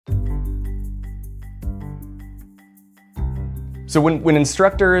So when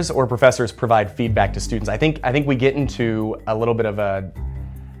instructors or professors provide feedback to students, I think we get into a little bit of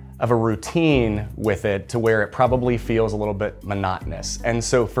a routine with it to where it probably feels a little bit monotonous. And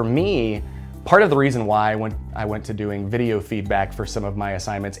so for me, part of the reason why I went to doing video feedback for some of my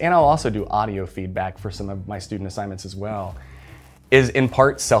assignments, and I'll also do audio feedback for some of my student assignments as well, is in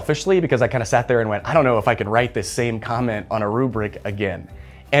part selfishly because I kind of sat there and went, I don't know if I can write this same comment on a rubric again.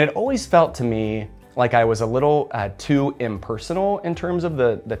 And it always felt to me like I was a little too impersonal in terms of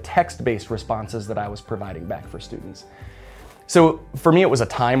the text-based responses that I was providing back for students. So for me, it was a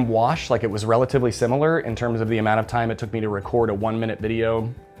time wash, like it was relatively similar in terms of the amount of time it took me to record a 1-minute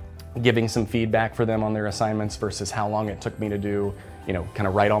video, giving some feedback for them on their assignments versus how long it took me to do, kind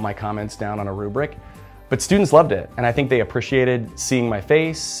of write all my comments down on a rubric. But students loved it, and I think they appreciated seeing my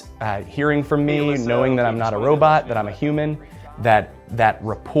face, hearing from me, knowing that I'm not a robot, that I'm a human, that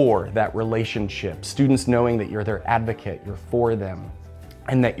rapport, that relationship, students knowing that you're their advocate, you're for them,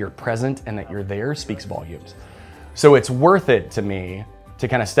 and that you're present and that you're there speaks volumes. So it's worth it to me to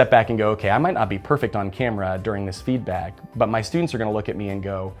kind of step back and go, okay, I might not be perfect on camera during this feedback, but my students are gonna look at me and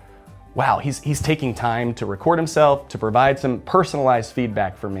go, wow, he's taking time to record himself, to provide some personalized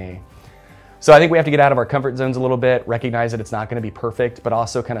feedback for me. So I think we have to get out of our comfort zones a little bit, recognize that it's not gonna be perfect, but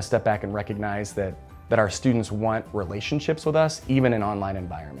also kind of step back and recognize that our students want relationships with us, even in online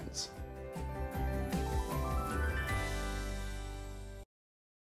environments.